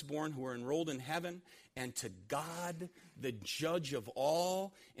the firstborn who are enrolled in heaven, and to God, the judge of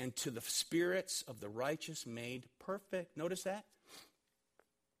all, and to the spirits of the righteous made perfect. Notice that?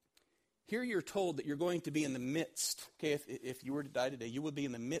 Here you're told that you're going to be in the midst, okay, if you were to die today, you would be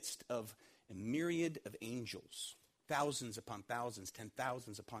in the midst of a myriad of angels, thousands upon thousands,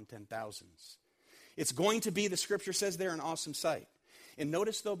 10,000s upon 10,000s. It's going to be, the scripture says there, an awesome sight. And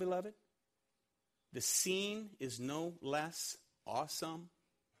notice though, beloved, the scene is no less awesome.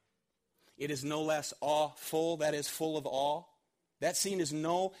 It is no less awful, that is full of awe. That scene is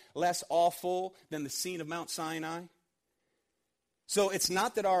no less awful than the scene of Mount Sinai. So it's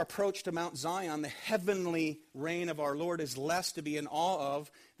not that our approach to Mount Zion, the heavenly reign of our Lord, is less to be in awe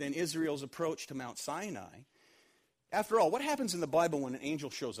of than Israel's approach to Mount Sinai. After all, what happens in the Bible when an angel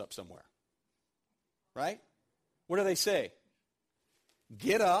shows up somewhere? Right? What do they say?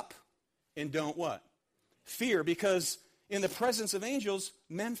 Get up and don't what? Fear, because in the presence of angels,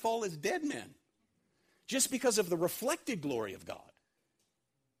 men fall as dead men. Just because of the reflected glory of God.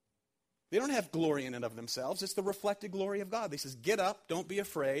 They don't have glory in and of themselves. It's the reflected glory of God. They says, get up, don't be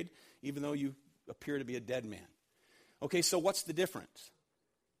afraid, even though you appear to be a dead man. Okay, so what's the difference?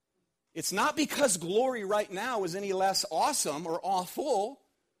 It's not because glory right now is any less awesome or awful.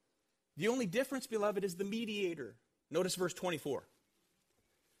 The only difference, beloved, is the mediator. Notice verse 24.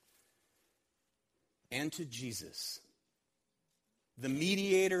 And to Jesus, the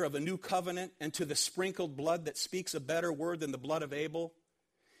mediator of a new covenant, and to the sprinkled blood that speaks a better word than the blood of Abel,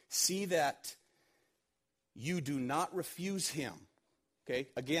 see that you do not refuse him. Okay,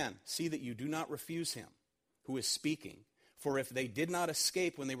 again, see that you do not refuse him who is speaking. For if they did not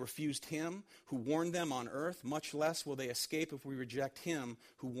escape when they refused him who warned them on earth, much less will they escape if we reject him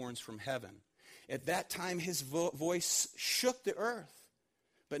who warns from heaven. At that time his voice shook the earth.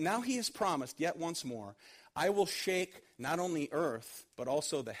 But now he has promised yet once more, I will shake not only earth, but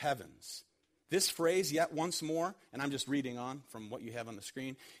also the heavens. This phrase, yet once more, and I'm just reading on from what you have on the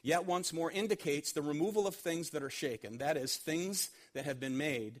screen, yet once more indicates the removal of things that are shaken. That is, things that have been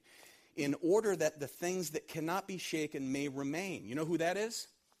made in order that the things that cannot be shaken may remain. You know who that is?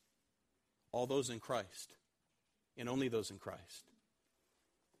 All those in Christ. And only those in Christ.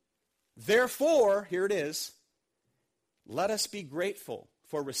 Therefore, here it is, let us be grateful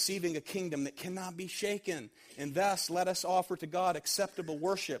for receiving a kingdom that cannot be shaken. And thus, let us offer to God acceptable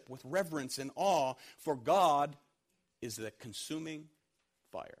worship with reverence and awe, for God is the consuming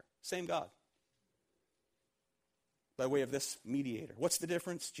fire. Same God. By way of this mediator. What's the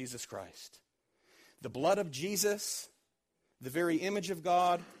difference? Jesus Christ. The blood of Jesus, the very image of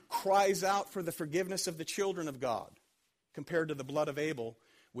God, cries out for the forgiveness of the children of God, compared to the blood of Abel,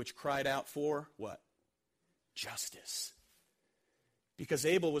 which cried out for what? Justice. Because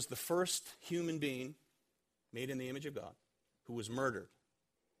Abel was the first human being made in the image of God who was murdered.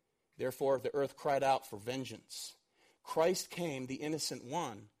 Therefore, the earth cried out for vengeance. Christ came, the innocent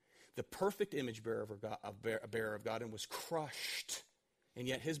one, the perfect image bearer of God, and was crushed. And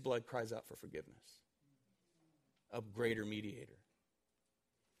yet his blood cries out for forgiveness. A greater mediator,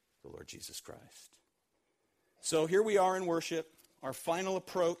 the Lord Jesus Christ. So here we are in worship, our final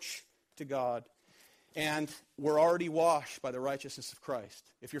approach to God. And we're already washed by the righteousness of Christ.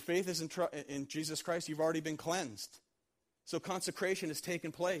 If your faith is in Jesus Christ, you've already been cleansed. So consecration has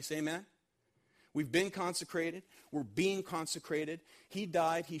taken place. Amen? We've been consecrated. We're being consecrated. He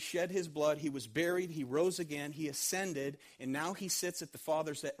died. He shed his blood. He was buried. He rose again. He ascended. And now he sits at the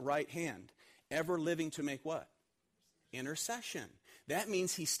Father's right hand, ever living to make what? Intercession. That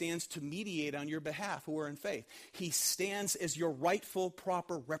means he stands to mediate on your behalf who are in faith. He stands as your rightful,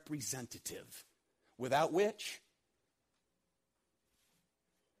 proper representative, without which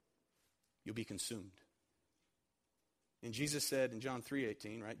you'll be consumed. And Jesus said in John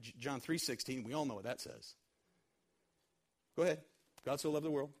 3:18, right? John 3:16, we all know what that says. Go ahead. God so loved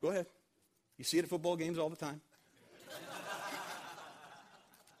the world. Go ahead. You see it at football games all the time.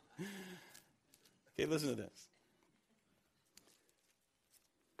 Okay, listen to this.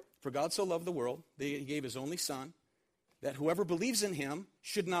 For God so loved the world, that he gave his only Son, that whoever believes in him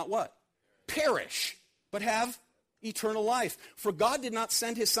should not what? Perish, but have eternal life. For God did not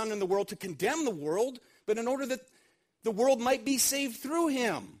send his Son in the world to condemn the world, but in order that the world might be saved through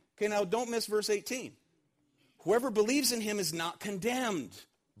him. Okay, now don't miss verse 18. Whoever believes in him is not condemned,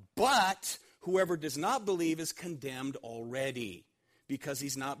 but whoever does not believe is condemned already, because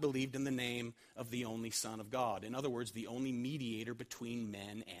he's not believed in the name of the only Son of God. In other words, the only mediator between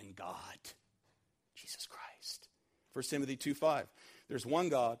men and God, Jesus Christ. 1 Timothy 2:5. There's one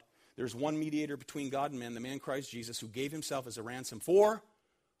God. There's one mediator between God and men, the man Christ Jesus, who gave himself as a ransom for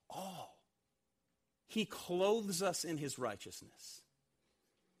all. He clothes us in his righteousness.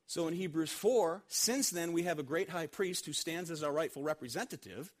 So in Hebrews 4, since then we have a great high priest who stands as our rightful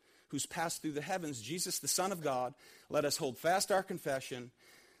representative, who's passed through the heavens, Jesus, the Son of God. Let us hold fast our confession.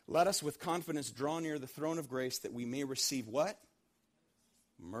 Let us with confidence draw near the throne of grace, that we may receive what?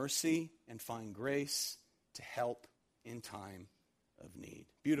 Mercy, and find grace to help in time of need.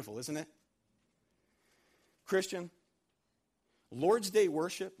 Beautiful, isn't it? Christian, Lord's Day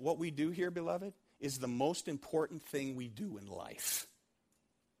worship, what we do here, beloved, is the most important thing we do in life.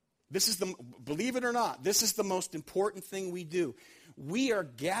 Believe it or not, this is the most important thing we do. We are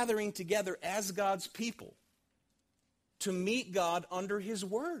gathering together as God's people to meet God under his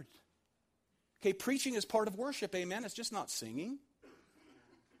word. Okay, preaching is part of worship, amen? It's just not singing.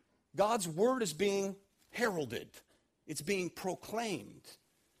 God's word is being heralded. It's being proclaimed.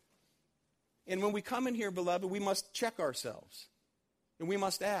 And when we come in here, beloved, we must check ourselves. And we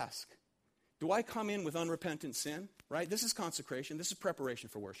must ask, do I come in with unrepentant sin? Right? This is consecration. This is preparation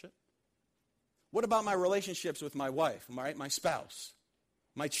for worship. What about my relationships with my wife, my spouse,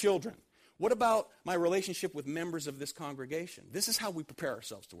 my children? What about my relationship with members of this congregation? This is how we prepare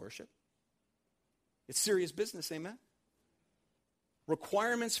ourselves to worship. It's serious business, amen?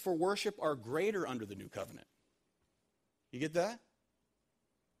 Requirements for worship are greater under the new covenant. You get that?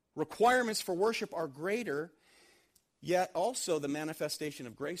 Requirements for worship are greater, yet also the manifestation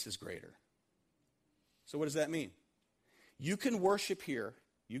of grace is greater. So what does that mean? You can worship here.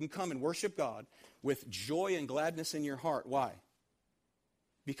 You can come and worship God with joy and gladness in your heart. Why?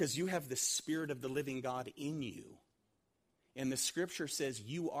 Because you have the Spirit of the living God in you. And the Scripture says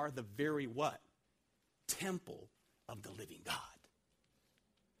you are the very what? Temple of the living God.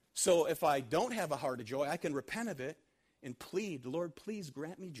 So if I don't have a heart of joy, I can repent of it and plead, Lord, please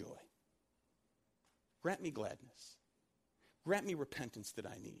grant me joy. Grant me gladness. Grant me repentance that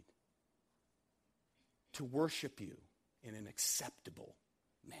I need to worship you in an acceptable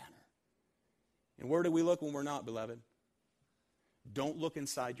manner. And where do we look when we're not, beloved? Don't look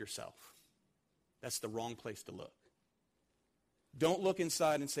inside yourself. That's the wrong place to look. Don't look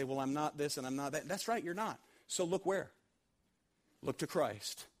inside and say, well, I'm not this and I'm not that. That's right, you're not. So look where? Look to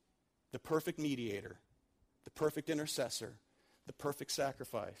Christ, the perfect mediator, the perfect intercessor, the perfect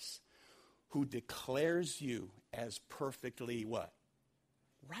sacrifice, who declares you as perfectly what?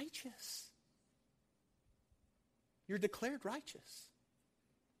 Righteous. You're declared righteous.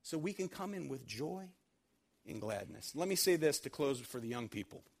 So we can come in with joy and gladness. Let me say this to close for the young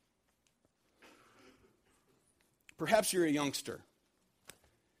people. Perhaps you're a youngster,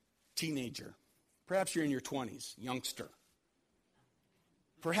 teenager. Perhaps you're in your 20s, youngster.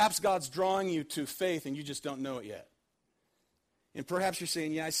 Perhaps God's drawing you to faith and you just don't know it yet. And perhaps you're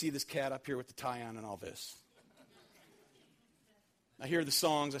saying, yeah, I see this cat up here with the tie on and all this. I hear the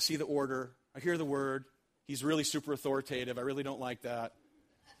songs, I see the order, I hear the word. He's really super authoritative. I really don't like that.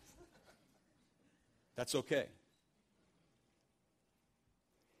 That's okay.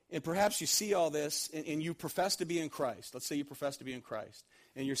 And perhaps you see all this and you profess to be in Christ. Let's say you profess to be in Christ.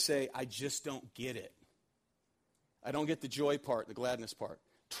 And you say, I just don't get it. I don't get the joy part, the gladness part.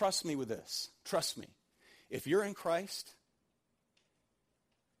 Trust me with this. Trust me. If you're in Christ,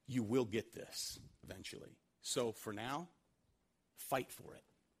 you will get this eventually. So for now, fight for it.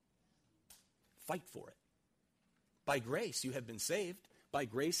 Fight for it. By grace, you have been saved. By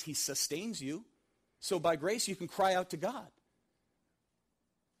grace, he sustains you. So by grace, you can cry out to God.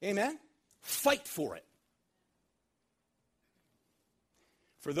 Amen? Fight for it.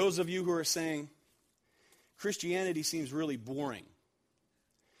 For those of you who are saying, Christianity seems really boring.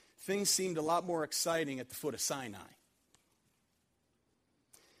 Things seemed a lot more exciting at the foot of Sinai.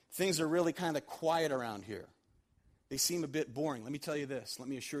 Things are really kind of quiet around here. They seem a bit boring. Let me tell you this. Let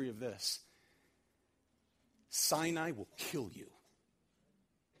me assure you of this. Sinai will kill you.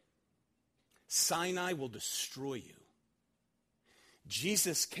 Sinai will destroy you.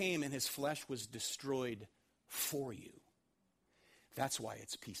 Jesus came and his flesh was destroyed for you. That's why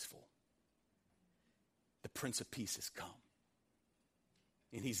it's peaceful. The Prince of Peace has come.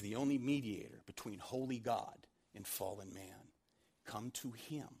 And he's the only mediator between holy God and fallen man. Come to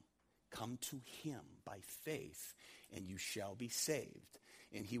him. Come to him by faith, and you shall be saved.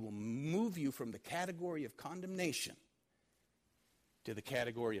 And he will move you from the category of condemnation to the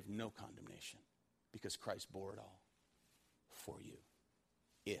category of no condemnation, because Christ bore it all for you,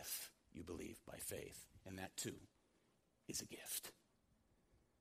 if you believe by faith. And that too is a gift.